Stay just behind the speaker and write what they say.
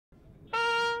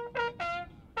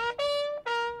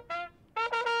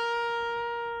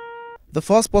The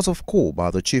first port of call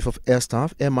by the Chief of Air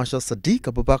Staff, Air Marshal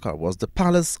Sadique Abubakar, was the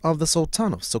palace of the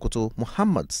Sultan of Sokoto,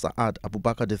 Muhammad Sa'ad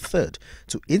Abubakar III,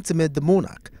 to intimate the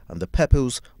monarch and the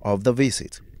purpose of the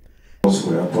visit.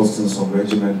 We are posting some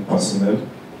regiment personnel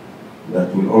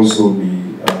that will also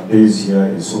be based here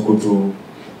in Sokoto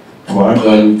to add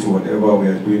value to whatever we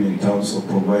are doing in terms of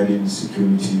providing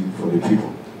security for the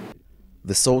people.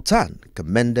 The Sultan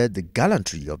commended the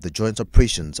gallantry of the joint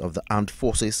operations of the armed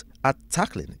forces at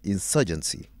tackling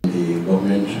insurgency. The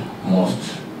government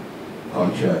must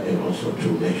come to your aid also to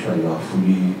make sure you are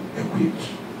fully equipped.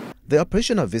 The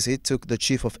operational visit took the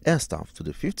Chief of Air Staff to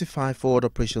the 55 Forward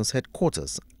Operations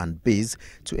Headquarters and base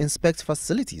to inspect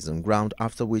facilities on ground,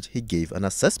 after which he gave an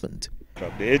assessment.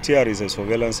 The ATR is a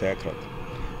surveillance aircraft,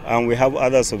 and we have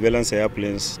other surveillance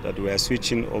airplanes that we are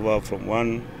switching over from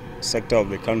one sector of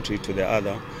the country to the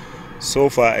other. So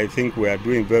far, I think we are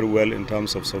doing very well in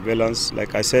terms of surveillance.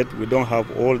 Like I said, we don't have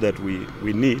all that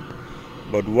we need,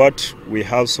 but what we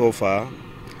have so far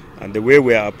and the way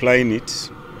we are applying it,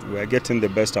 we are getting the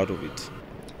best out of it.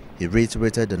 He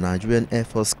reiterated the Nigerian Air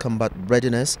Force combat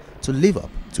readiness to live up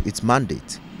to its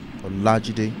mandate.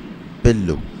 Olajide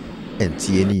Bello,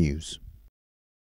 NTA News.